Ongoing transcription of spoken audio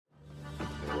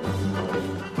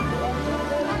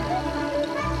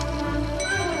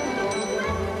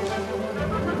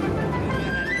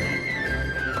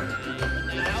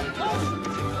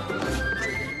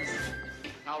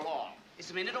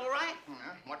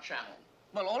channel?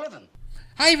 Well, all of them.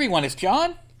 Hi everyone, it's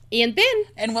John. And Ben.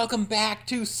 And welcome back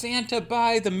to Santa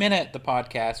by the Minute, the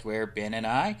podcast where Ben and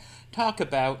I talk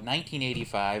about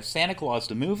 1985 Santa Claus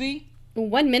the movie.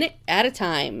 1 minute at a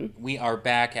time. We are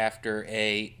back after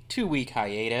a 2-week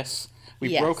hiatus.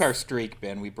 We broke our streak,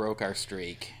 Ben. We broke our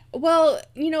streak. Well,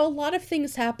 a lot of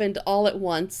things happened all at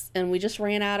once, and we just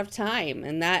ran out of time,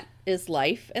 and that is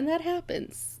life, and that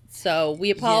happens. So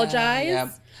we apologize. Yeah.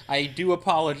 I do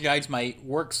apologize. My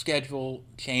work schedule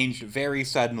changed very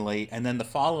suddenly, and then the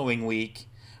following week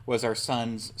was our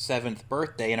son's 7th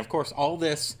birthday, and of course all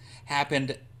this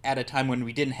happened at a time when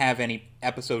we didn't have any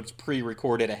episodes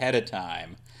pre-recorded ahead of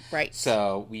time. Right.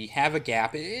 So we have a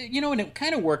gap. And it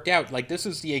kind of worked out. Like, this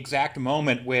is the exact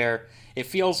moment where it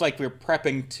feels like we're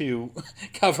prepping to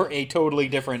cover a totally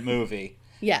different movie.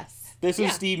 Yes. This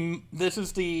is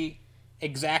the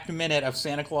exact minute of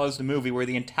Santa Claus the movie where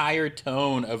the entire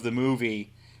tone of the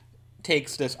movie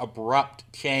takes this abrupt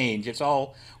change. It's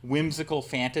all whimsical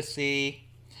fantasy,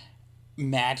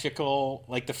 magical,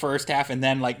 like the first half, and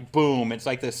then boom, it's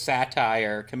like this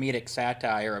comedic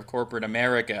satire of corporate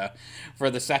America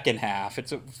for the second half.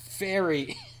 It's a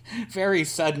very, very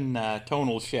sudden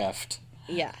tonal shift.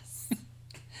 Yes.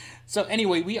 So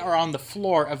anyway, we are on the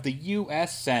floor of the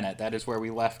U.S. Senate. That is where we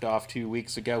left off 2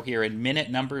 weeks ago here in minute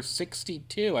number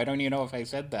 62. I don't even know if I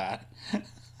said that.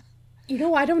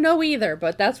 I don't know either,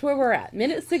 but that's where we're at.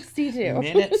 Minute 62.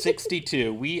 Minute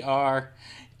 62. We are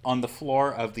on the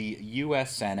floor of the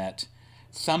U.S. Senate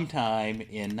sometime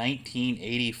in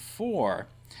 1984.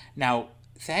 Now,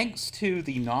 thanks to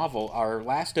the novel, our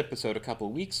last episode a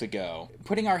couple weeks ago,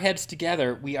 putting our heads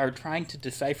together, we are trying to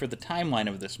decipher the timeline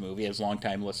of this movie, as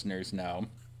longtime listeners know.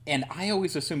 And I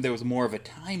always assumed there was more of a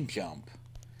time jump.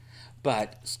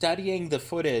 But studying the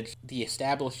footage, the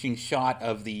establishing shot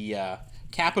of the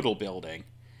Capitol building,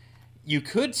 you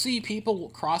could see people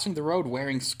crossing the road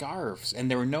wearing scarves, and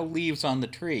there were no leaves on the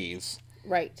trees.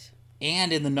 Right.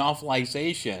 And in the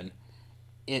novelization,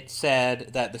 it said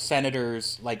that the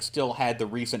senators still had the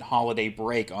recent holiday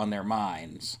break on their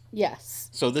minds. Yes.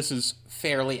 So this is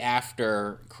fairly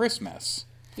after Christmas.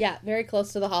 Yeah, very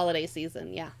close to the holiday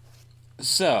season, yeah.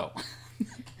 So,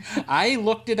 I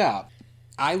looked it up.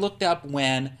 I looked up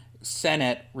when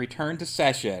Senate returned to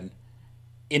session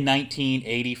in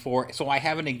 1984. So I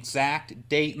have an exact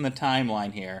date in the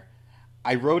timeline here.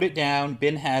 I wrote it down.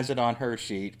 Ben has it on her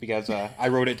sheet because I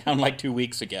wrote it down 2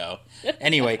 weeks ago.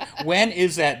 Anyway, when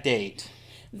is that date?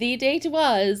 The date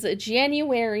was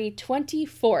January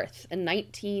 24th,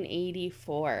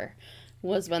 1984,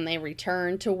 was when they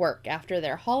returned to work after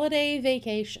their holiday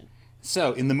vacation.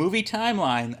 So, in the movie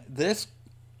timeline, this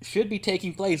should be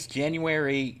taking place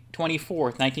January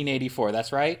 24th, 1984.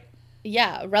 That's right?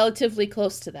 Yeah, relatively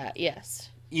close to that, yes.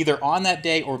 Either on that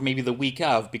day or maybe the week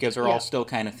of, because they're all still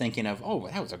kind of thinking of, oh,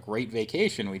 that was a great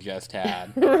vacation we just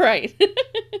had. Right.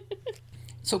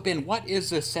 So, Ben, what is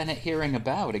the Senate hearing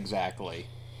about exactly?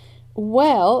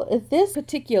 Well, this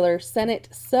particular Senate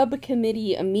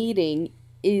subcommittee meeting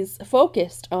is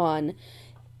focused on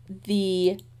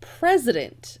the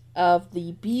president of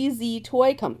the BZ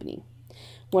Toy Company,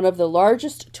 one of the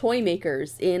largest toy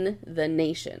makers in the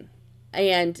nation.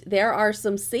 And there are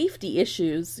some safety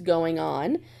issues going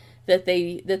on that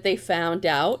they found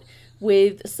out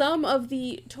with some of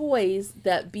the toys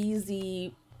that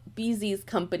BZ's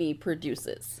company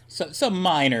produces. So, some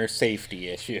minor safety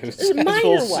issues.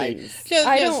 Minor ones.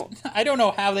 I don't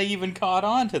know how they even caught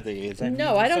on to these. I don't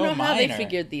know how they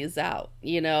figured these out.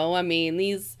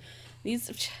 These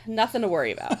nothing to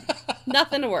worry about.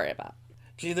 Nothing to worry about.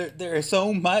 Gee, there is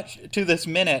so much to this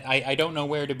minute, I don't know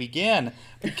where to begin,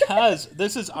 because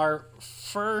this is our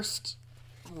first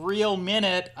real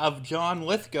minute of John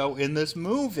Lithgow in this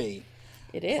movie.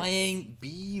 It is. Playing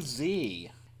BZ.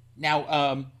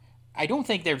 Now, I don't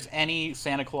think there's any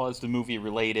Santa Claus the movie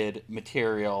related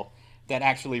material that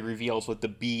actually reveals what the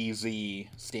BZ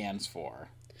stands for.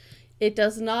 It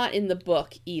does not in the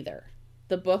book either.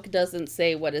 The book doesn't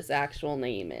say what his actual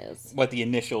name is. What the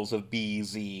initials of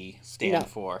BZ stand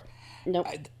for. Nope.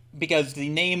 Because the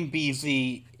name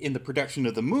BZ in the production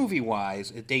of the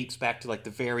movie-wise, it dates back to the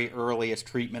very earliest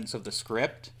treatments of the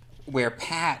script, where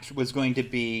Patch was going to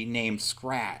be named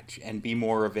Scratch and be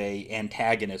more of a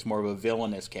antagonist, more of a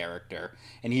villainous character.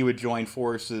 And he would join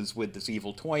forces with this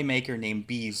evil toy maker named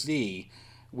BZ,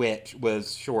 which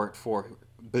was short for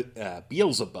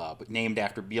Beelzebub, named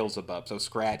after Beelzebub. So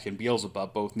Scratch and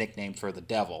Beelzebub, both nicknames for the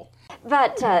devil.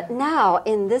 But now,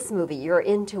 in this movie, you're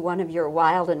into one of your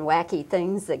wild and wacky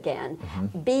things again.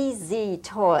 BZ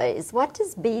Toys. What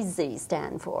does BZ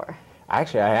stand for?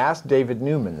 Actually, I asked David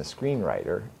Newman, the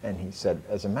screenwriter, and he said,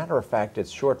 as a matter of fact, it's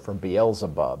short for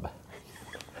Beelzebub.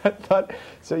 I thought,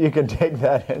 so you can take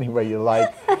that any way you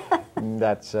like.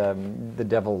 That's the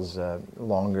devil's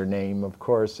longer name, of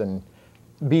course, and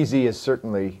BZ is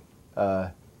certainly,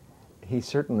 he's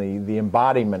certainly the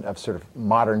embodiment of sort of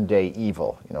modern-day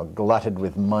evil, glutted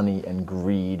with money and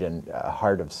greed and a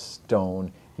heart of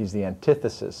stone. He's the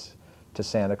antithesis to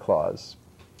Santa Claus,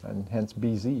 and hence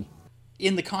BZ.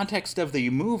 In the context of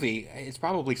the movie, it's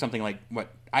probably something like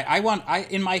what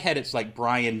in my head it's like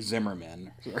Brian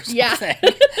Zimmerman or something. Yeah.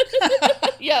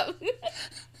 Yep.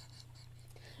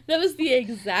 That was the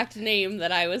exact name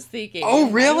that I was thinking.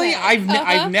 Oh, really?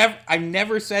 I've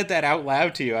never said that out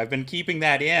loud to you. I've been keeping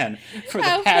that in for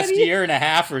the past year and a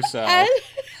half or so.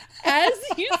 As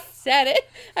you said it,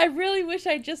 I really wish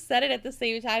I just said it at the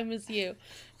same time as you,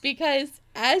 because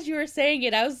as you were saying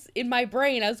it, I was in my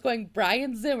brain. I was going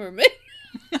Brian Zimmerman.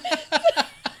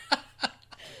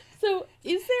 So,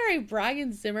 is there a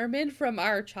Brian Zimmerman from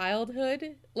our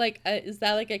childhood? Like, is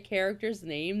that like a character's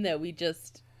name that we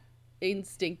just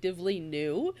instinctively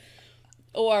knew?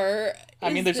 Or I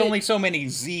mean, there's only so many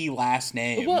Z last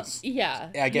names. Well,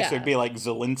 yeah. I guess there'd be like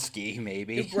Zelensky,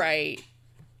 maybe. Right.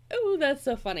 Oh, that's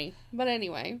so funny. But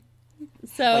anyway,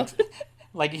 so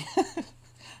like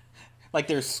like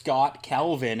there's Scott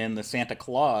Calvin in the Santa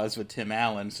Claus with Tim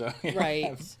Allen, so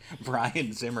right.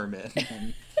 Brian Zimmerman.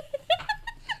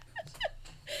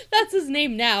 That's his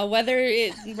name now. Whether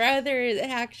it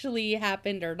actually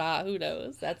happened or not, who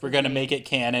knows? We're gonna make it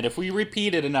canon. If we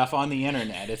repeat it enough on the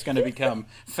internet, it's gonna become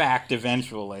fact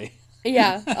eventually.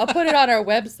 Yeah, I'll put it on our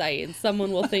website, and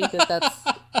someone will think that that's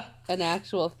an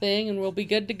actual thing, and we'll be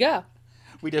good to go.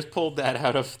 We just pulled that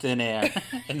out of thin air,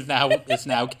 and now it's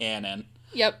now canon.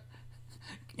 Yep.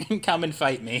 Come and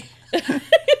fight me.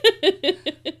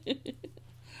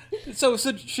 So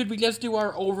should we just do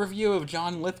our overview of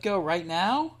John Lithgow right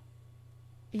now?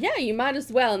 Yeah, you might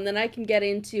as well, and then I can get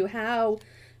into how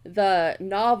the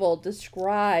novel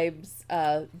describes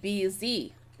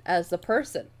BZ as a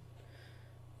person.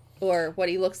 Or what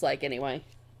he looks like, anyway.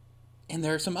 And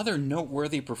there are some other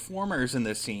noteworthy performers in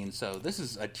this scene, so this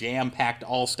is a jam-packed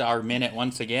all-star minute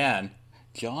once again.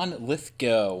 John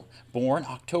Lithgow, born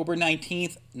October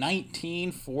 19th,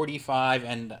 1945,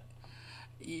 and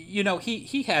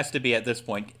he has to be at this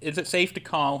point. Is it safe to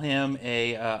call him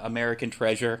a American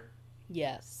treasure?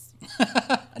 Yes.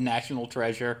 A national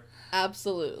treasure?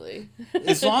 Absolutely.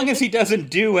 As long as he doesn't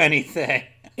do anything.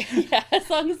 Yeah, as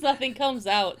long as nothing comes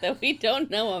out that we don't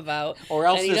know about. Or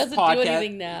else and he doesn't do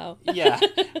anything now. Yeah.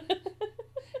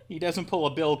 He doesn't pull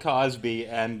a Bill Cosby,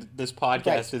 and this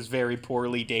podcast is very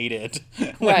poorly dated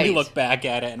when we look back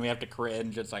at it and we have to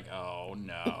cringe. It's like, oh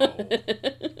no.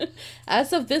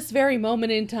 As of this very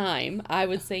moment in time, I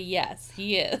would say yes,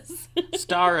 he is.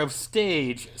 Star of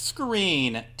stage,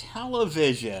 screen,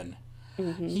 television.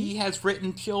 Mm-hmm. He has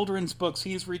written children's books.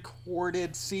 He's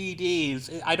recorded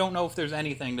CDs. I don't know if there's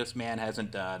anything this man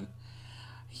hasn't done.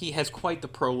 He has quite the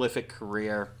prolific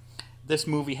career. This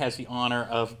movie has the honor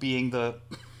of being the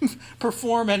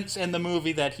performance in the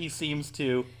movie that he seems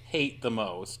to hate the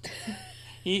most.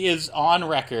 He is on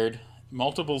record,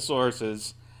 multiple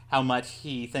sources, how much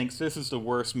he thinks this is the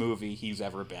worst movie he's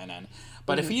ever been in.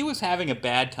 But if he was having a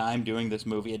bad time doing this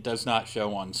movie, it does not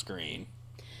show on screen.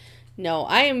 No,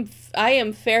 I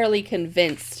am fairly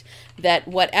convinced that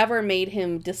whatever made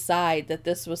him decide that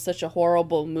this was such a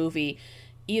horrible movie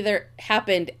either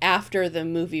happened after the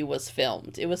movie was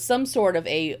filmed. It was some sort of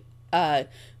a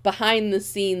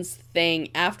behind-the-scenes thing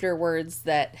afterwards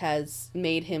that has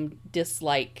made him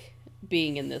dislike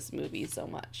being in this movie so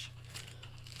much.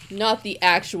 Not the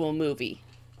actual movie,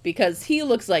 because he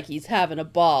looks like he's having a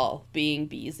ball being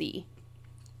BZ.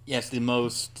 Yes, the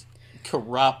most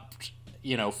corrupt,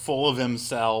 full of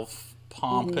himself,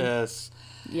 pompous,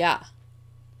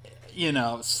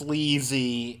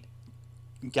 sleazy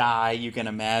guy you can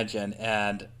imagine,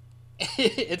 and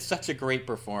it's such a great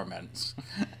performance.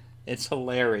 It's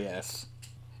hilarious.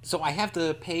 So I have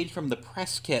the page from the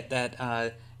press kit that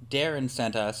Darren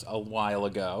sent us a while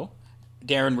ago.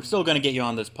 Darren, we're still going to get you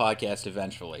on this podcast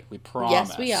eventually. We promise.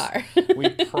 Yes, we are. We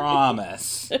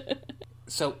promise.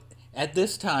 So at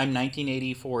this time,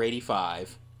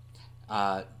 1984-85,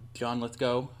 John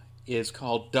Lithgow is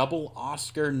called Double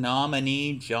Oscar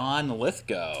nominee John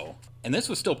Lithgow. And this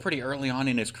was still pretty early on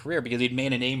in his career because he'd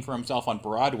made a name for himself on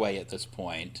Broadway at this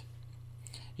point.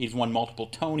 He's won multiple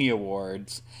Tony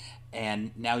Awards,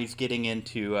 and now he's getting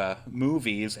into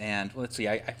movies. And let's see,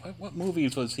 what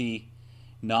movies was he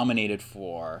nominated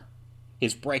for?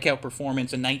 His breakout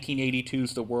performance in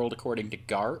 1982's The World According to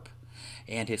Garp,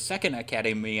 And his second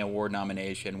Academy Award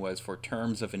nomination was for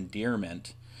Terms of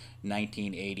Endearment,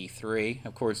 1983.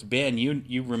 Of course, Ben,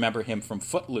 you remember him from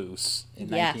Footloose in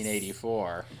Yes.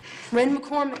 1984. Ren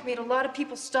McCormick made a lot of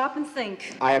people stop and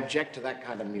think. I object to that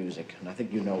kind of music, and I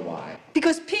think you know why.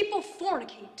 Because people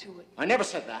fornicate to it. I never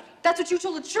said that. That's what you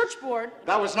told the church board.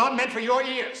 That was not meant for your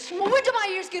ears. Well, when do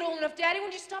my ears get old enough, Daddy? When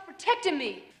did you stop protecting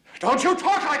me? Don't you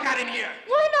talk like that in here!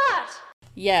 Why not?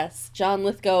 Yes, John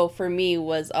Lithgow for me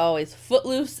was always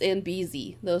Footloose and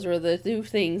Beezy. Those were the two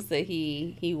things that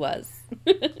he was.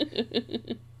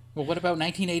 Well, what about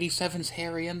 1987's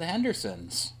Harry and the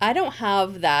Hendersons? I don't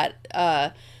have that.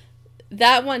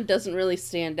 That one doesn't really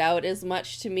stand out as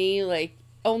much to me. Like,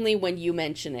 only when you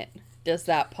mention it does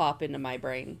that pop into my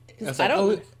brain. 'Cause It's I like,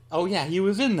 don't. oh yeah, he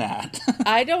was in that.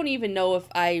 I don't even know if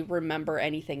I remember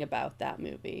anything about that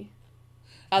movie,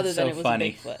 other That's than so it was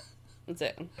funny. Bigfoot. That's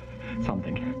it.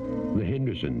 Something. The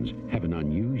Hendersons have an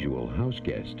unusual house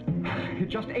guest. It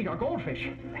just ate our goldfish.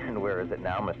 And where is it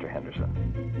now, Mr.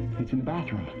 Henderson? It's in the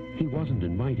bathroom. He wasn't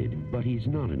invited, but he's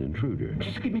not an intruder.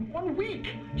 Just give me 1 week.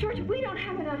 George, we don't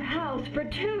have enough house for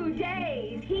 2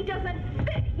 days. He doesn't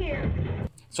fit here.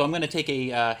 So I'm going to take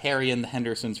a Harry and the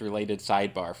Hendersons related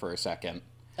sidebar for a second.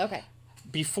 Okay.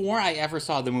 Before I ever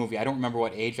saw the movie, I don't remember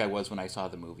what age I was when I saw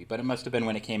the movie, but it must have been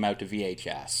when it came out to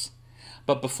VHS.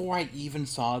 But before I even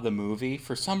saw the movie,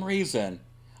 for some reason,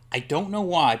 I don't know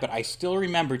why, but I still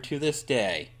remember to this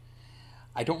day,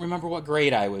 I don't remember what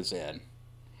grade I was in,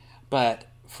 but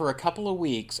for a couple of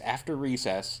weeks after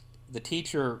recess, the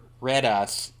teacher read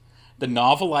us the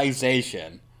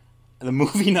novelization, the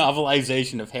movie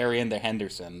novelization of Harry and the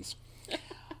Hendersons.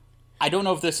 I don't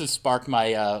know if this has sparked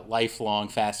my lifelong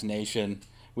fascination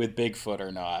with Bigfoot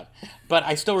or not, but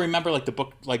I still remember like the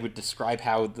book like would describe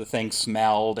how the thing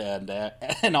smelled and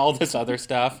all this other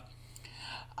stuff.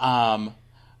 But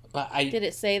Did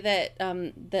it say that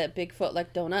that Bigfoot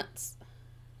liked donuts?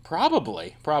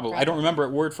 Probably. I don't remember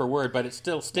it word for word, but it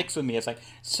still sticks with me. It's like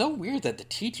so weird that the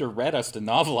teacher read us the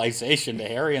novelization to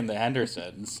Harry and the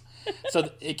Hendersons. So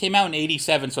it came out in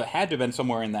 '87, so it had to have been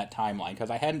somewhere in that timeline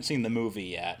because I hadn't seen the movie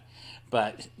yet.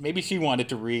 But maybe she wanted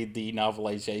to read the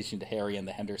novelization to Harry and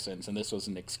the Hendersons, and this was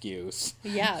an excuse.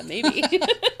 Yeah, maybe.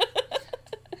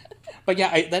 But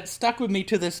yeah, that stuck with me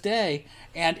to this day.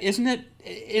 And isn't it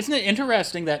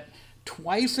interesting that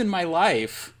twice in my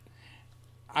life,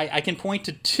 I can point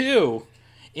to 2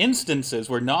 instances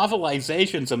where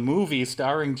novelizations of movies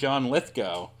starring John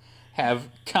Lithgow have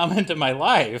come into my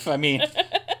life. I mean,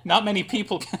 not many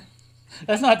people can.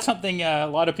 That's not something a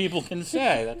lot of people can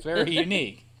say. That's very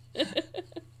unique.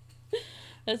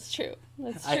 That's true.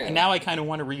 That's true. Now I kind of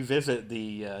want to revisit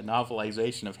the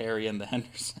novelization of Harry and the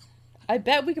Hendersons. I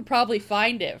bet we could probably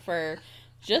find it for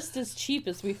just as cheap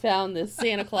as we found this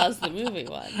Santa Claus the movie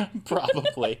one.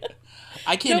 Probably.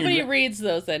 I can't. Nobody reads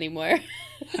those anymore.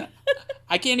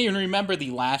 I can't even remember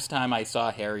the last time I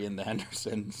saw Harry and the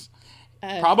Hendersons.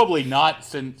 Probably not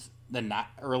since the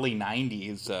early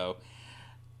 '90s. So,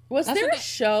 Was there a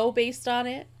show based on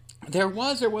it? There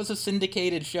was a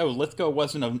syndicated show. Lithgow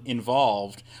wasn't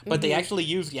involved, but they actually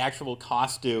used the actual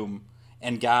costume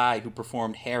and guy who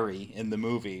performed Harry in the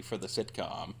movie for the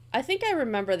sitcom. I think I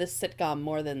remember the sitcom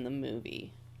more than the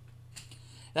movie.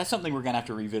 That's something we're going to have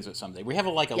to revisit someday. We have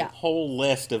a whole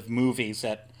list of movies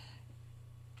that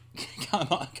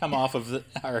come off of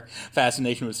our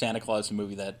fascination with Santa Claus the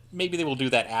movie that maybe they will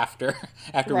do that after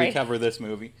Right. we cover this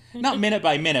movie. Not minute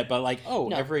by minute, but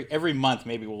every month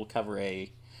maybe we'll cover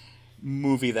a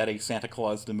movie that a Santa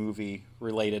Claus the movie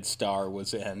related star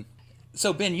was in.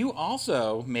 So Ben, you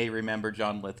also may remember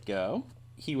John Lithgow.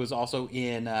 He was also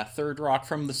in Third Rock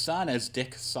from the Sun as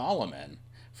Dick Solomon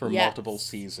for multiple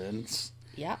seasons.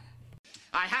 Yeah.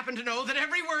 I happen to know that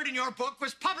every word in your book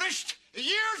was published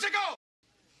years ago.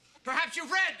 Perhaps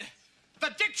you've read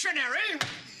the dictionary.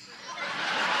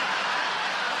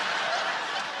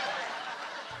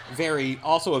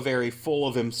 Also a very full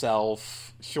of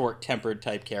himself, short-tempered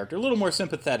type character. A little more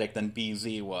sympathetic than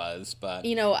BZ was, but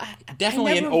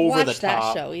definitely I never an over the watched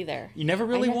top. that show either. You never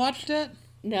really watched it?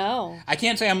 No. I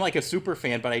can't say I'm like a super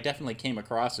fan, but I definitely came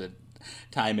across it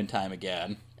time and time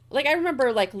again. Like, I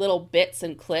remember, like, little bits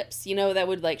and clips, that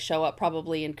would, like, show up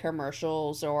probably in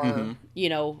commercials or,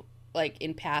 like,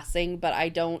 in passing, but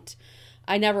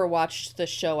I never watched the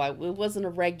show. It wasn't a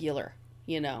regular,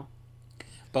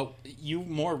 But you,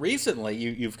 more recently,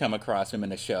 you've come across him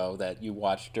in a show that you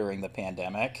watched during the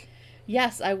pandemic.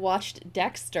 Yes, I watched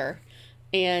Dexter,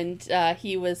 and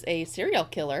he was a serial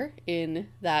killer in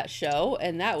that show,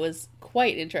 and that was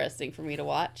quite interesting for me to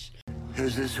watch.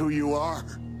 Is this who you are?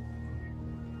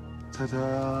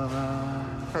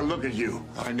 Ta-da! Look at you.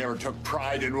 I never took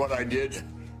pride in what I did.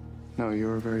 No,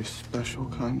 you're a very special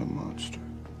kind of monster.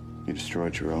 You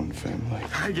destroyed your own family.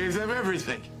 I gave them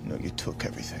everything. No, you took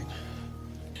everything.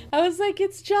 I was like,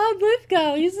 it's John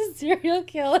Lithgow. He's a serial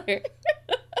killer.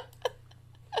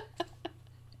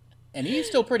 And he's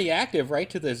still pretty active right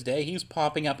to this day. He's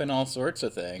popping up in all sorts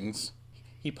of things.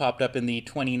 He popped up in the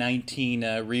 2019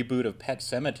 reboot of Pet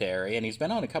Sematary, and he's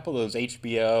been on a couple of those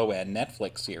HBO and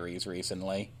Netflix series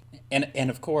recently. And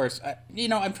of course,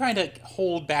 I'm trying to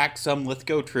hold back some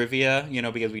Lithgow trivia,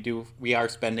 because we are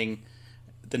spending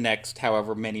the next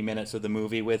however many minutes of the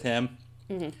movie with him.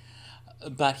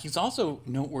 Mm-hmm. But he's also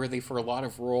noteworthy for a lot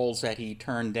of roles that he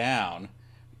turned down.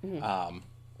 Mm-hmm.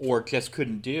 Or just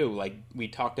couldn't do. Like, we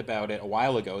talked about it a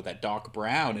while ago, that Doc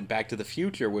Brown in Back to the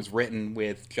Future was written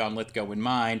with John Lithgow in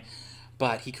mind,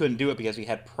 but he couldn't do it because he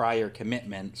had prior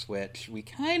commitments, which we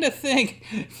kind of think,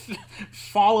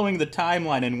 following the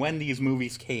timeline and when these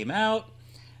movies came out,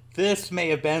 this may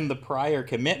have been the prior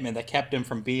commitment that kept him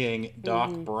from being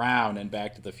Doc Brown in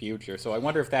Back to the Future. So I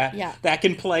wonder if that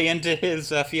can play into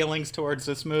his feelings towards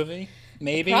this movie,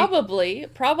 maybe?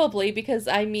 Probably, because,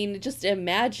 just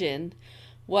imagine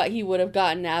what he would have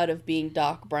gotten out of being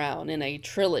Doc Brown in a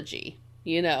trilogy,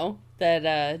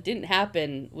 that didn't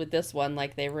happen with this one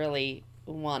like they really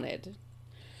wanted.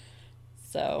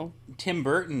 So Tim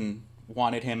Burton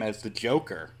wanted him as the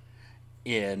Joker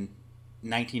in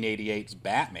 1988's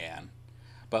Batman,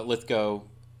 but Lithgow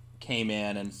came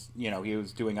in and, he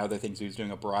was doing other things. He was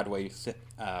doing a Broadway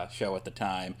show at the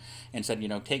time and said,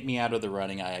 take me out of the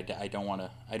running. I don't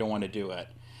want to do it.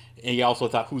 And he also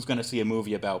thought, who's going to see a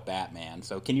movie about Batman?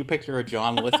 So can you picture a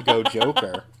John Lithgow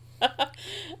Joker? I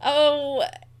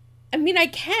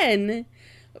can,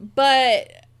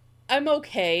 but I'm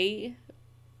okay.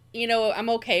 I'm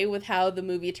okay with how the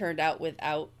movie turned out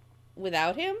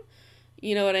without him.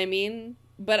 You know what I mean?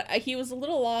 But he was a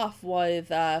little off with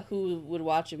who would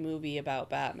watch a movie about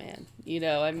Batman.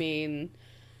 Batman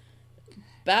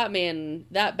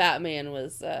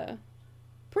was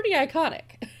pretty iconic.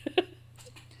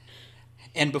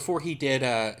 And before he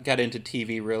got into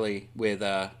TV really with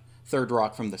Third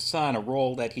Rock from the Sun, a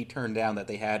role that he turned down that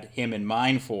they had him in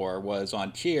mind for was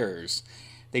on Cheers.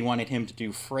 They wanted him to do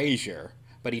Frasier,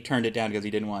 but he turned it down because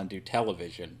he didn't want to do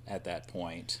television at that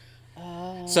point.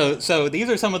 Oh. So these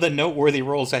are some of the noteworthy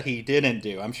roles that he didn't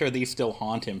do. I'm sure these still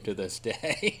haunt him to this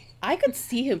day. I could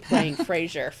see him playing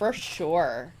Frasier for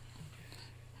sure.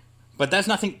 But that's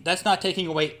not taking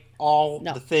away all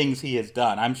the things he has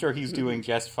done. I'm sure he's doing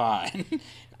just fine.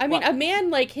 A man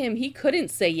like him, he couldn't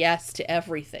say yes to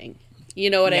everything.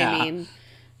 You know what I mean?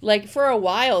 Like, for a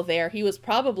while there, he was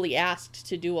probably asked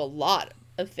to do a lot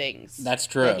of things. That's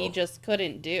true. That he just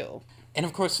couldn't do. And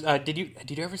of course, did you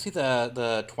ever see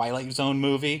the Twilight Zone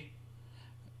movie?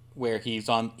 Where he's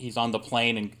on the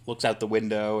plane and looks out the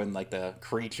window and like the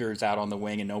creature's out on the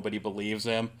wing and nobody believes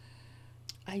him?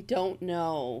 I don't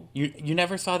know. You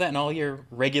never saw that in all your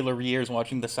regular years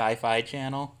watching the Sci-Fi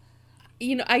Channel?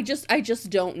 I just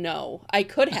don't know. I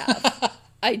could have.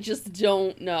 I just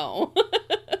don't know.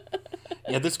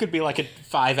 Yeah, this could be like a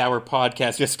 5-hour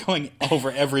podcast just going over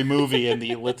every movie in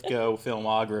the Lithgow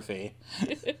filmography.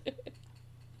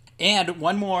 And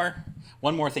one more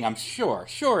thing,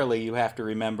 surely you have to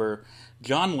remember,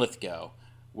 John Lithgow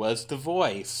was the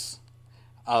voice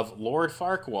of Lord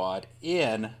Farquaad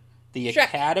in the Shrek.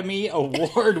 Academy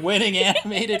Award-winning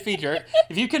animated feature.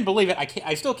 If you can believe it,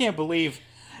 I still can't believe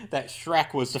that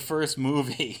Shrek was the first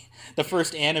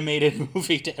animated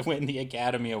movie to win the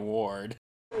Academy Award.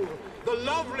 The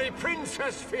lovely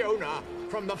Princess Fiona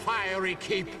from the fiery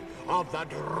keep of the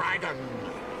dragon.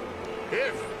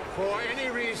 If, for any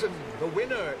reason, the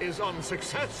winner is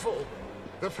unsuccessful,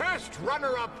 the first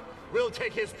runner-up will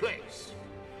take his place.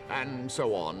 And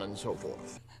so on and so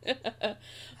forth.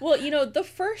 Well, the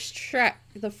first Shrek,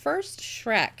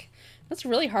 that's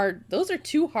really hard. Those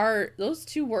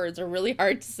two words are really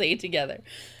hard to say together.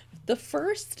 The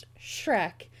first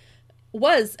Shrek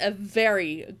was a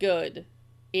very good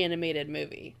animated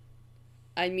movie.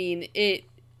 It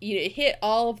hit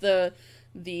all of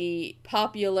the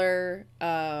popular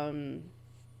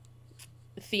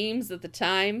themes at the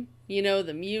time,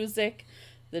 the music,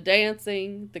 the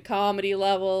dancing, the comedy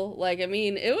level.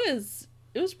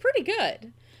 It was pretty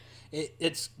good.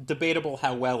 It's debatable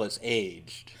how well it's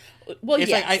aged. Well, it's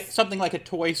yes. like something like a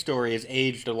Toy Story is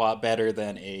aged a lot better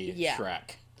than a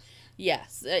Shrek.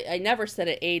 Yes, I never said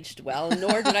it aged well,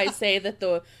 nor did I say that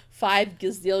the 5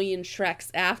 gazillion Shreks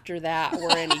after that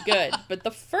were any good. But the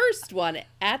first one,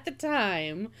 at the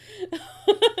time,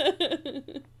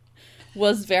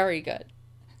 was very good.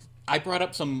 I brought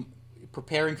up some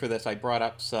preparing for this, I brought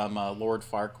up some Lord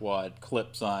Farquaad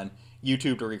clips on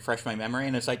YouTube to refresh my memory,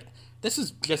 and it's like, this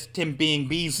is just him being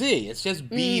BZ. It's just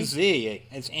BZ.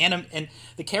 And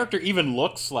the character even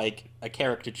looks like a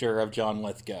caricature of John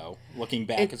Lithgow, looking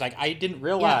back. It's like, I didn't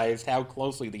realize how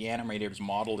closely the animators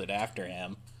modeled it after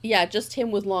him. Yeah, just him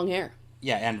with long hair.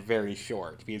 Yeah, and very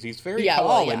short, because he's very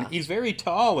tall, and he's very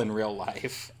tall in real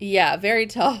life. Yeah, very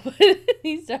tall, but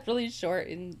he's definitely short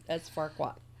as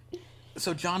Farquaad.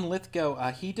 So John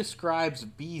Lithgow, he describes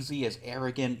BZ as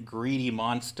arrogant, greedy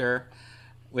monster,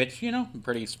 which,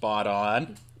 pretty spot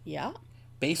on. Yeah.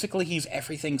 Basically, he's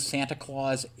everything Santa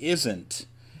Claus isn't.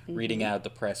 Reading out the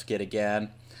press kit again.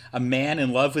 A man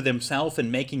in love with himself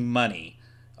and making money.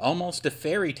 Almost a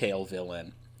fairy tale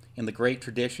villain. In the great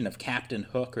tradition of Captain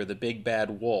Hook or the Big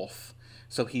Bad Wolf.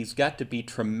 So he's got to be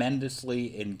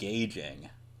tremendously engaging.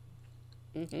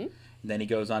 And then he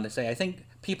goes on to say, I think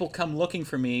people come looking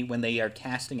for me when they are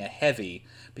casting a heavy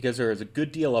because there is a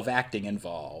good deal of acting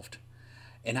involved.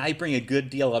 And I bring a good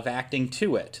deal of acting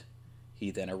to it. He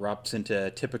then erupts into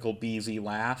a typical BZ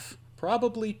laugh.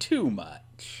 Probably too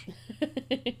much.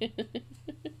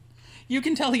 You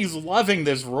can tell he's loving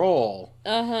this role.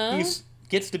 He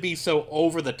gets to be so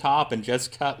over the top and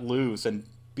just cut loose and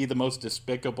be the most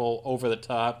despicable, over the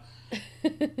top.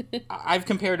 I've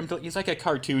compared him to, he's like a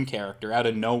cartoon character out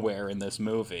of nowhere in this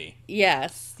movie.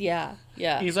 Yes, yeah.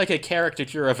 He's like a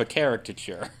caricature of a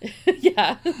caricature.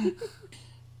 Yeah.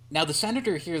 Now, the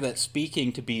senator here that's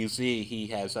speaking to BZ, he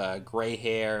has gray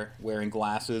hair, wearing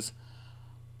glasses.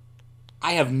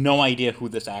 I have no idea who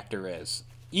this actor is.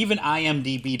 Even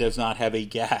IMDb does not have a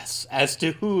guess as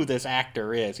to who this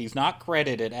actor is. He's not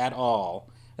credited at all.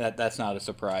 That's not a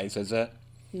surprise, is it?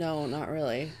 No, not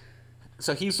really.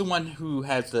 So he's the one who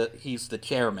has he's the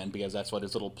chairman, because that's what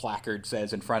his little placard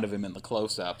says in front of him in the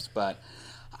close-ups, but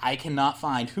I cannot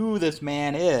find who this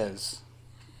man is.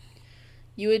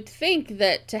 You would think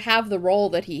that to have the role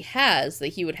that he has, that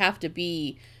he would have to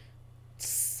be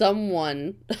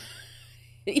someone.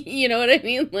 You know what I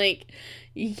mean? Like,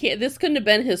 you can't. This couldn't have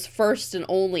been his first and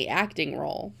only acting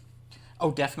role.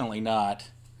 Oh, definitely not.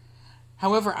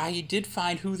 However, I did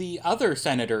find who the other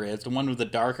senator is, the one with the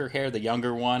darker hair, the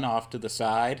younger one off to the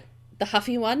side. The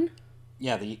huffy one?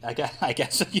 Yeah, I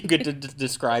guess you could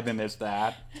describe him as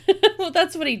that. Well,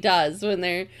 that's what he does when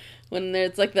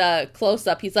it's like the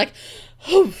close-up. He's like,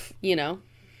 "Hoof,"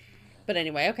 But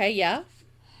anyway, okay, yeah.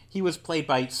 He was played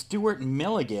by Stuart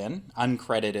Milligan,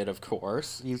 uncredited, of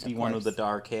course. He's the one with the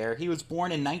dark hair. He was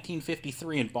born in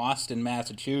 1953 in Boston,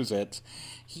 Massachusetts.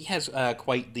 He has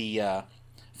quite the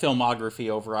filmography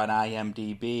over on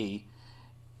IMDb,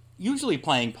 usually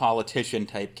playing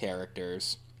politician-type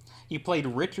characters. He played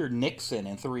Richard Nixon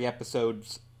in 3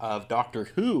 episodes of Doctor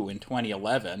Who in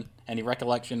 2011. Any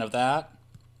recollection of that?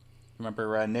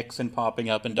 Remember Nixon popping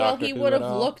up in Doctor Who? Well, he would have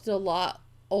looked a lot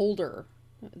older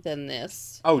than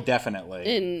this. Oh, definitely.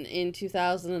 In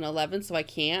 2011, so I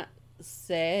can't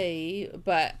say,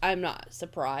 but I'm not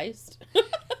surprised.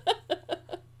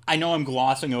 I know I'm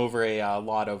glossing over a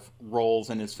lot of roles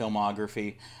in his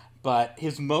filmography, but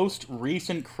his most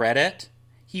recent credit,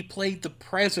 he played the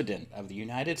President of the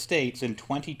United States in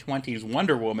 2020's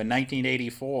Wonder Woman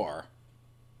 1984.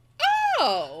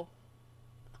 Oh!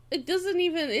 That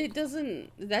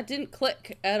didn't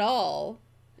click at all.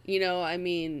 I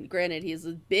mean, granted, he's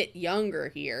a bit younger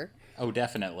here. Oh,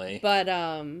 definitely. But,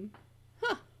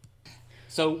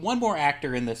 So, one more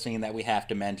actor in this scene that we have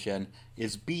to mention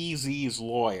is BZ's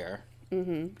lawyer.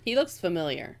 Mm-hmm. He looks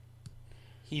familiar.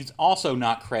 He's also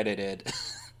not credited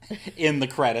in the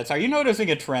credits. Are you noticing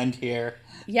a trend here?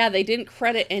 Yeah, they didn't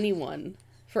credit anyone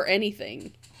for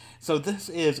anything. So this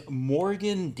is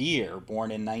Morgan Deere,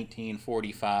 born in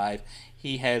 1945.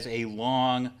 He has a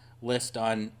long list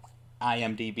on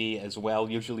IMDb as well,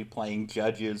 usually playing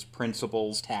judges,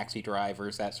 principals, taxi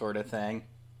drivers, that sort of thing.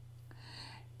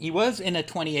 He was in a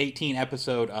 2018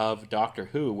 episode of Doctor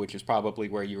Who, which is probably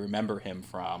where you remember him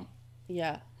from.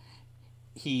 Yeah.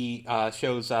 He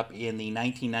shows up in the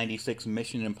 1996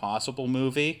 Mission Impossible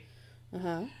movie.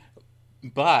 Uh-huh.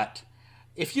 But,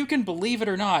 if you can believe it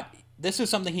or not, this is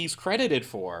something he's credited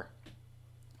for.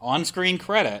 On-screen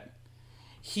credit.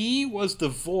 He was the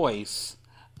voice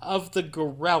of the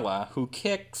gorilla who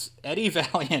kicks Eddie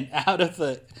Valiant out of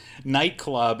the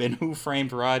nightclub in Who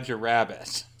Framed Roger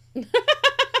Rabbit.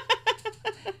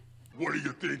 What do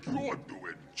you think you're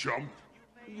doing, chump?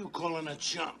 Who you calling a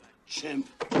chump, chimp?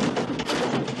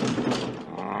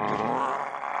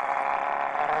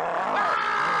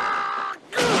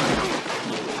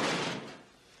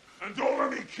 And don't let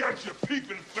me catch your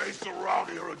peeping face around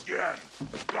here again.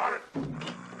 Got it?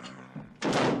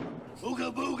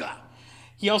 Ooga booga.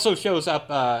 He also shows up,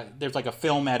 there's like a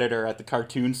film editor at the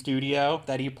cartoon studio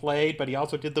that he played, but he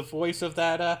also did the voice of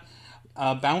that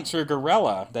bouncer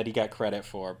gorilla that he got credit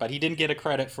for. But he didn't get a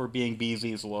credit for being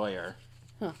BZ's lawyer.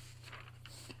 Huh.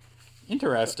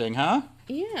 Interesting, huh?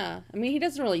 Yeah. I mean, he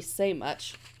doesn't really say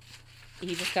much.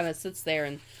 He just kind of sits there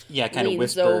and kind of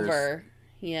whispers. over.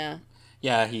 Yeah.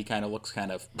 Yeah, he kind of looks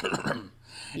kind of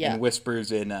yeah. and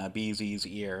whispers in BZ's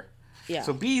ear. Yeah.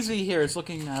 So BZ here is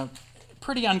looking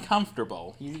pretty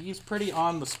uncomfortable. He's pretty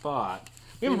on the spot.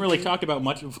 We haven't really talked about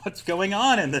much of what's going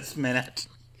on in this minute.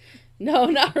 No,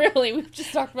 not really. We've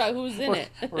just talked about who's in it.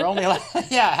 We're only like,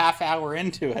 half hour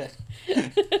into it.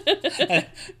 And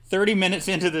 30 minutes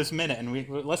into this minute, and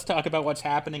let's talk about what's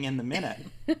happening in the minute.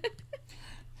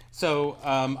 So,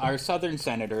 our southern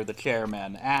senator, the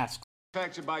chairman, asks,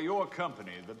 Manufactured by your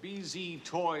company, the BZ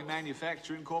Toy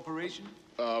Manufacturing Corporation?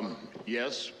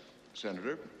 Yes,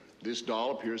 Senator. This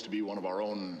doll appears to be one of our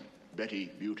own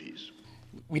Betty Beauties.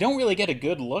 We don't really get a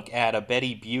good look at a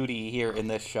Betty Beauty here in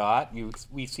this shot.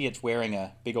 We see it's wearing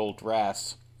a big old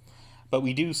dress. But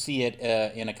we do see it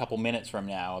in a couple minutes from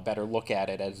now, a better look at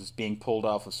it as it's being pulled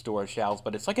off of store shelves.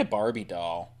 But it's like a Barbie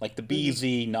doll, like the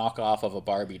BZ knockoff of a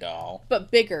Barbie doll.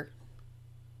 But bigger.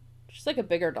 Just like a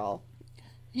bigger doll.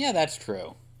 Yeah, that's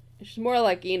true. She's more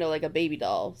like, like a baby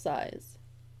doll size.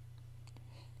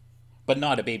 But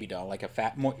not a baby doll, like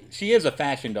she is a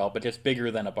fashion doll, but just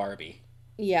bigger than a Barbie.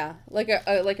 Yeah, like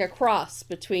a cross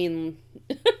between,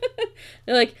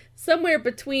 like somewhere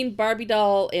between Barbie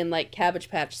doll and like Cabbage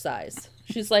Patch size.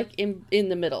 She's like in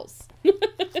the middles.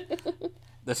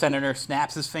 The senator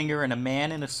snaps his finger, and a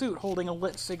man in a suit holding a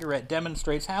lit cigarette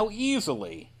demonstrates how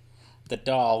easily the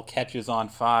doll catches on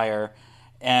fire.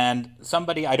 And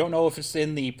somebody, I don't know if it's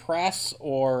in the press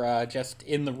or just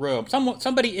in the room,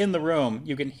 somebody in the room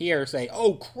you can hear say,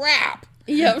 "Oh, crap!"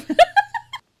 Yep.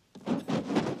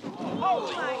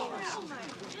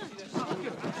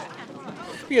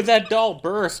 Because that doll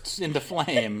bursts into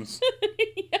flames.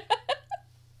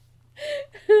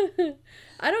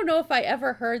 I don't know if I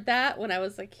ever heard that when I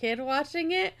was a kid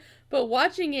watching it, but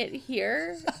watching it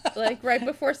here, like right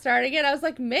before starting it, I was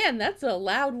like, man, that's a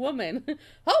loud woman.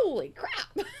 Holy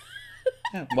crap.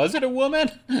 Was it a woman?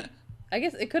 I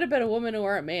guess it could have been a woman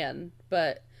or a man,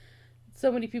 but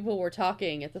so many people were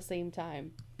talking at the same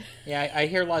time. Yeah, I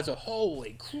hear lots of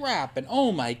holy crap and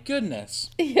oh my goodness.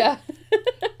 Yeah.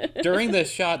 During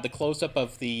this shot, the close-up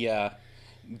of the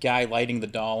guy lighting the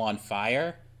doll on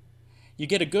fire, you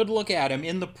get a good look at him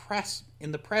in the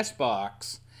press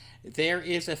box. There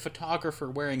is a photographer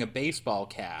wearing a baseball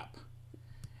cap.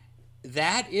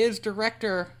 That is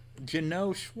director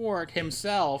Jano Schwartz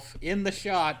himself in the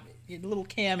shot, a little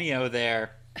cameo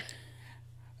there.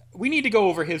 We need to go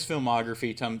over his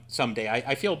filmography someday.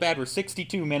 I feel bad we're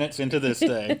 62 minutes into this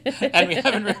thing, and we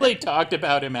haven't really talked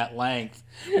about him at length.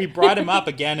 We brought him up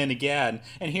again and again,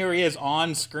 and here he is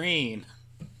on screen.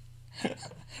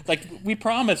 Like, we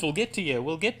promise we'll get to you,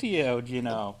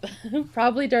 Jano.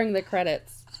 Probably during the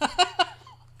credits.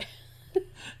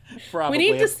 Probably.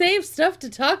 We need to save stuff to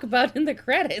talk about in the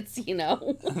credits,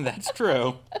 That's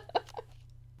true.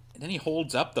 And then he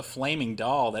holds up the flaming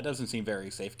doll. That doesn't seem very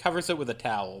safe. Covers it with a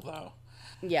towel, though.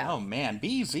 Yeah. Oh, man.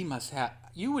 BZ must have...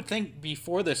 You would think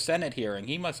before the Senate hearing,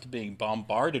 he must have been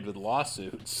bombarded with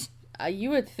lawsuits.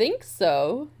 You would think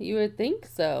so.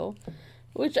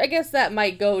 Which I guess that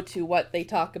might go to what they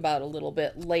talk about a little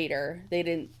bit later. They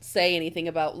didn't say anything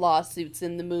about lawsuits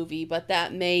in the movie, but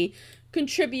that may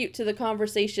contribute to the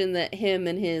conversation that him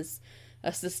and his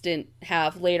assistant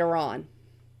have later on.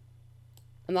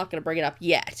 I'm not going to bring it up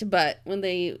yet, but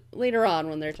later on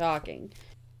when they're talking.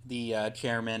 The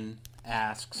chairman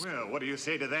asks... Well, what do you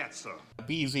say to that, sir?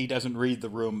 BZ doesn't read the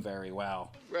room very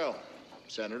well. Well,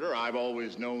 Senator, I've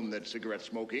always known that cigarette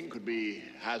smoking could be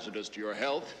hazardous to your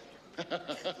health.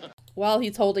 While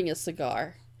he's holding a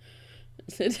cigar.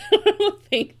 I don't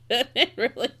think that it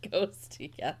really goes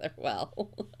together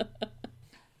well.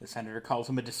 The senator calls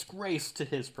him a disgrace to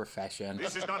his profession.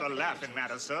 This is not a laughing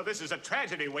matter, sir. This is a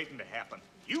tragedy waiting to happen.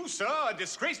 You, sir, are a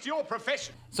disgrace to your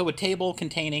profession. So a table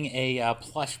containing a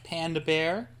plush panda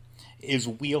bear is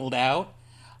wheeled out.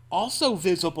 Also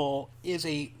visible is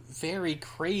a very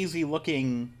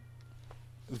crazy-looking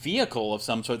vehicle of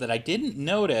some sort that I didn't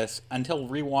notice until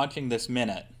rewatching this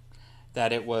minute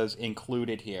that it was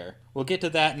included here. We'll get to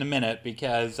that in a minute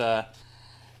because the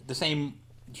same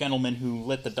gentleman who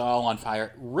lit the doll on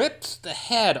fire rips the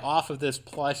head off of this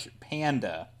plush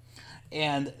panda.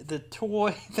 And the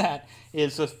toy that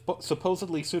is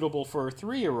supposedly suitable for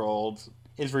 3-year-olds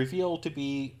is revealed to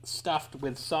be stuffed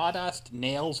with sawdust,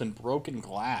 nails, and broken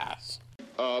glass.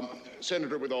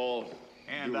 Senator, with all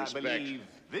and due I respect... believe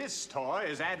This toy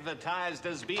is advertised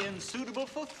as being suitable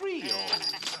for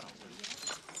 3-year-olds.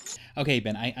 Okay,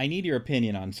 Ben, I need your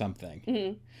opinion on something.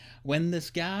 Mm-hmm. When this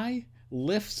guy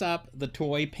lifts up the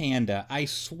toy panda, I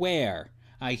swear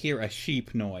I hear a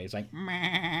sheep noise, like,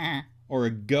 meh, or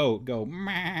a goat go,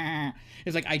 meh.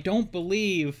 It's like, I don't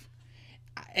believe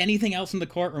anything else in the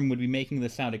courtroom would be making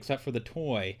this sound except for the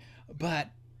toy. But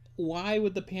why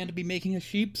would the panda be making a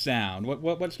sheep sound?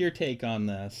 What's your take on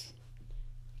this?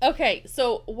 Okay,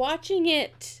 so watching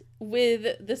it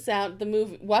with the sound, the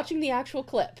movie, watching the actual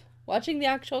clip,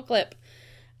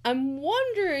 I'm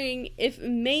wondering if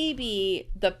maybe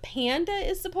the panda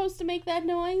is supposed to make that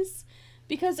noise,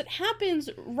 because it happens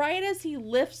right as he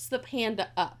lifts the panda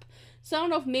up. So I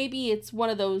don't know if maybe it's one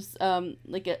of those,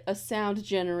 like a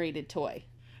sound-generated toy.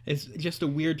 It's just a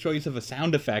weird choice of a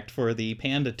sound effect for the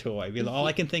panda toy, because all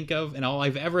I can think of and all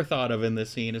I've ever thought of in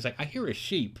this scene is like, I hear a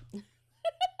sheep.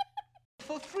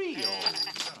 For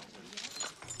 3-year-olds.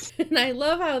 And I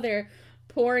love how they're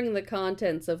pouring the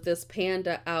contents of this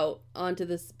panda out onto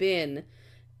this bin,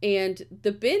 and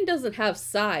the bin doesn't have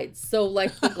sides, so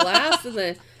like the glass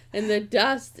and the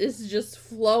dust is just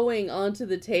flowing onto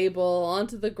the table,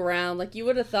 onto the ground. Like, you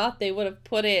would have thought they would have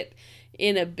put it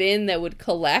in a bin that would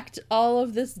collect all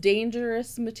of this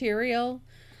dangerous material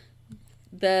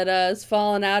that is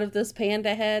falling out of this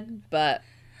panda head, but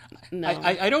no.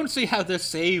 I don't see how this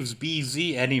saves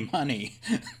BZ any money.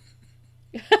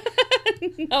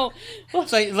 No. Well,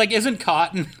 it's like isn't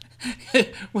cotton...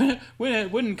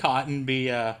 wouldn't cotton be,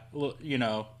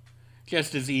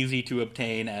 just as easy to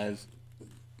obtain as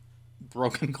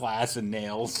broken glass and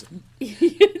nails?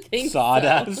 You think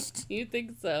sawdust? So? You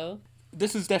think so?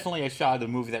 This is definitely a shot of the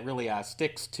movie that really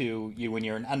sticks to you when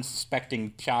you're an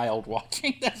unsuspecting child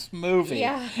watching this movie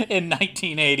in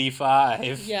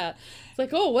 1985. Yeah. It's like,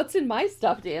 oh, what's in my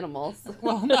stuffed animals?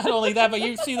 Well, not only that, but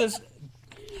you see this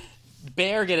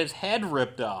bear get its head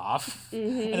ripped off,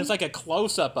 and it's like a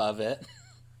close-up of it.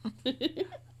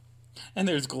 And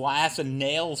there's glass and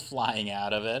nails flying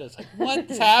out of it. It's like,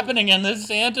 what's happening in this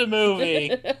Santa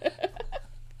movie?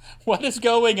 What is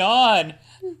going on?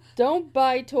 Don't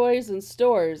buy toys in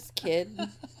stores, kid.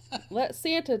 Let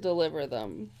Santa deliver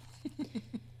them.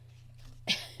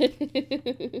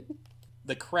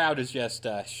 The crowd is just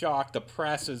shocked. The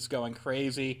press is going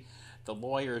crazy. The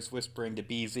lawyer is whispering to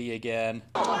BZ again.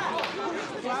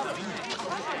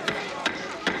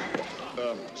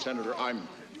 Senator, I'm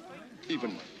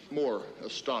even more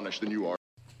astonished than you are.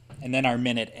 And then our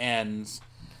minute ends.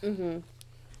 Mm-hmm.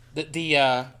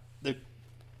 The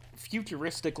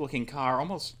futuristic-looking car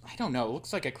almost, I don't know, it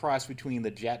looks like a cross between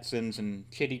the Jetsons and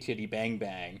Chitty Chitty Bang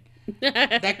Bang.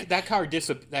 that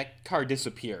car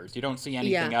disappears. You don't see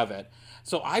anything of it.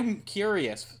 So I'm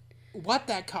curious what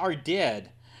that car did.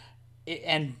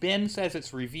 And Ben says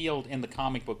it's revealed in the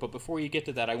comic book, but before you get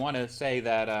to that, I want to say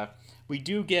that we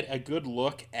do get a good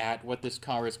look at what this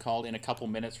car is called in a couple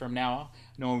minutes from now.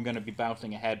 I know I'm going to be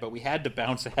bouncing ahead, but we had to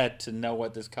bounce ahead to know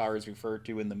what this car is referred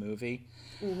to in the movie.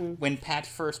 Mm-hmm. When Patch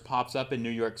first pops up in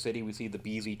New York City, we see the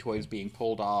BZ toys being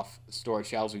pulled off store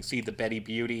shelves. We see the Betty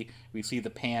Beauty. We see the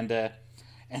panda.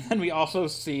 And then we also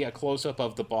see a close-up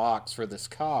of the box for this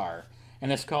car.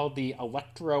 And it's called the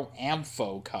Electro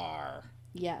Ampho car.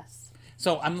 Yes.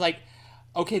 So I'm like,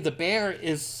 okay, the bear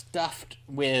is stuffed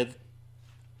with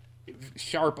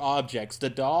sharp objects. The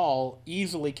doll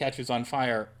easily catches on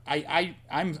fire.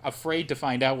 I'm afraid to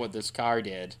find out what this car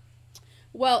did.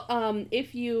 Well,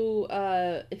 if you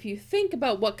think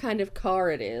about what kind of car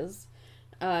it is,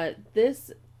 this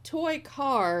toy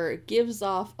car gives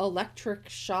off electric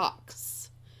shocks.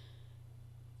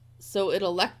 So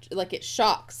it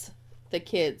shocks the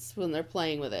kids when they're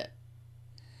playing with it.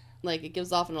 Like, it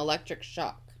gives off an electric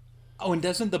shock. Oh, and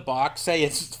doesn't the box say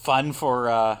it's fun for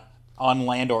on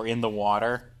land or in the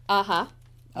water? Uh-huh.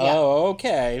 Yeah. Oh,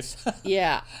 okay.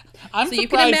 Yeah. I'm so surprised, you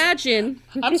can imagine.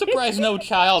 I'm surprised no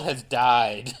child has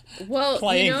died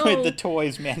playing with the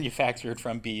toys manufactured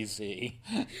from BZ.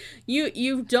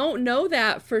 You don't know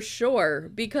that for sure,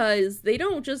 because they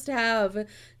don't just have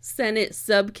Senate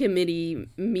subcommittee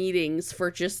meetings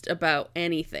for just about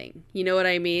anything. You know what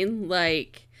I mean?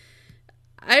 Like,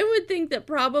 I would think that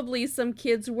probably some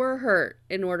kids were hurt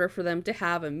in order for them to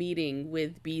have a meeting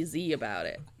with BZ about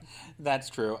it. That's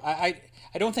true. I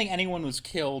don't think anyone was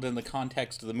killed in the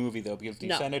context of the movie, though, because the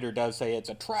senator does say it's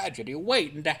a tragedy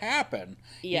waiting to happen.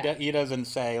 Yeah. He doesn't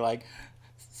say, like,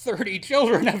 30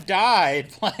 children have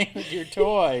died playing with your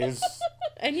toys.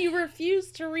 And you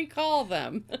refuse to recall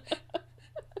them.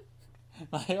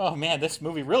 Like, oh, man, this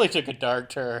movie really took a dark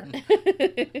turn.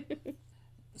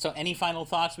 So any final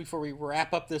thoughts before we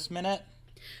wrap up this minute?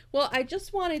 Well, I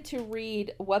just wanted to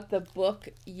read what the book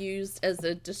used as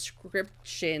a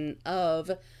description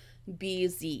of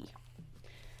BZ.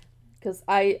 Because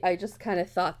I just kind of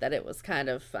thought that it was kind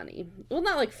of funny. Well,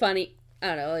 not like funny. I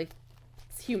don't know, like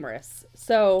it's humorous.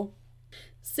 So,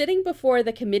 sitting before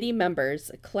the committee members,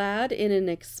 clad in an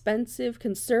expensive,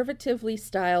 conservatively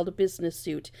styled business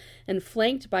suit and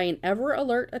flanked by an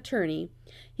ever-alert attorney,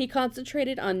 he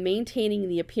concentrated on maintaining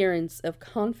the appearance of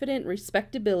confident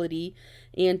respectability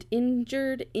and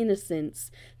injured innocence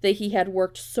that he had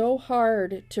worked so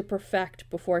hard to perfect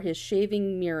before his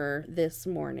shaving mirror this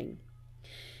morning.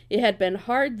 It had been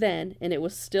hard then, and it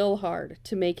was still hard,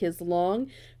 to make his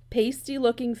long,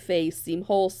 pasty-looking face seem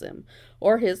wholesome,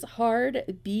 or his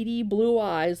hard, beady blue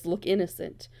eyes look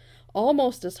innocent,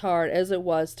 almost as hard as it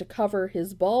was to cover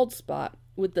his bald spot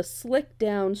with the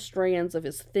slicked-down strands of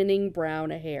his thinning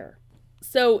brown hair.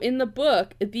 So, in the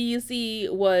book,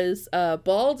 BZ was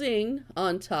balding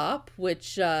on top,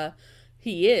 which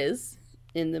he is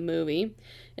in the movie,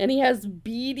 and he has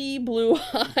beady blue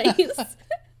eyes.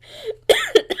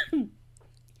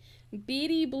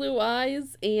 Beady blue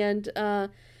eyes, and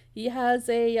he has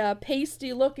a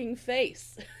pasty-looking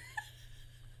face.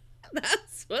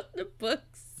 That's what the book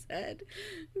said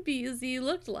BZ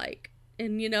looked like.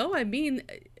 And, I mean,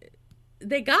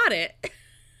 they got it.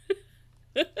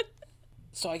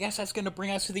 So I guess that's going to bring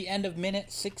us to the end of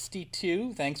minute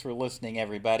 62. Thanks for listening,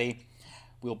 everybody.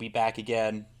 We'll be back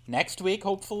again next week,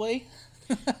 hopefully.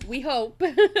 We hope.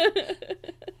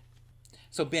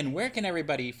 So, Ben, where can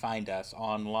everybody find us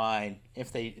online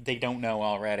if they don't know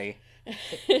already?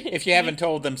 If you haven't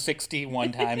told them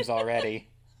 61 times already.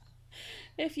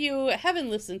 If you haven't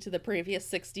listened to the previous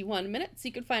 61 minutes,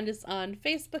 you can find us on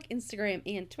Facebook, Instagram,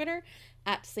 and Twitter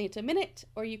at Santa Minute,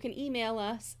 or you can email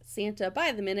us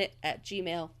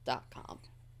santabytheminute@gmail.com.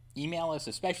 Email us,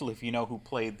 especially if you know who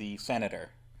played the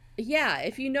senator. Yeah,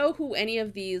 if you know who any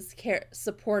of these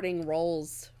supporting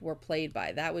roles were played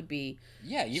by, that would be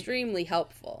extremely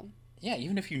helpful. Yeah,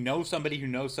 even if you know somebody who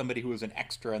knows somebody who was an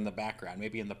extra in the background,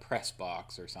 maybe in the press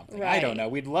box or something. Right. I don't know.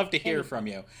 We'd love to hear from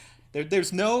you.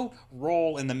 There's no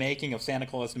role in the making of Santa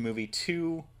Claus the movie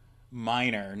too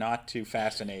minor not to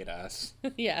fascinate us.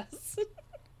 Yes.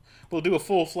 We'll do a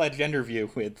full-fledged interview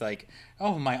with, like,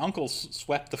 oh, my uncle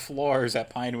swept the floors at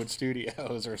Pinewood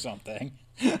Studios or something.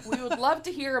 We would love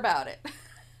to hear about it.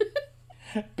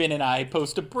 Ben and I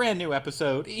post a brand new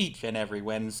episode each and every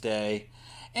Wednesday.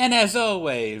 And as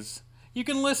always, you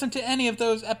can listen to any of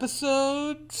those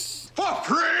episodes for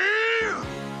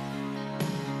free!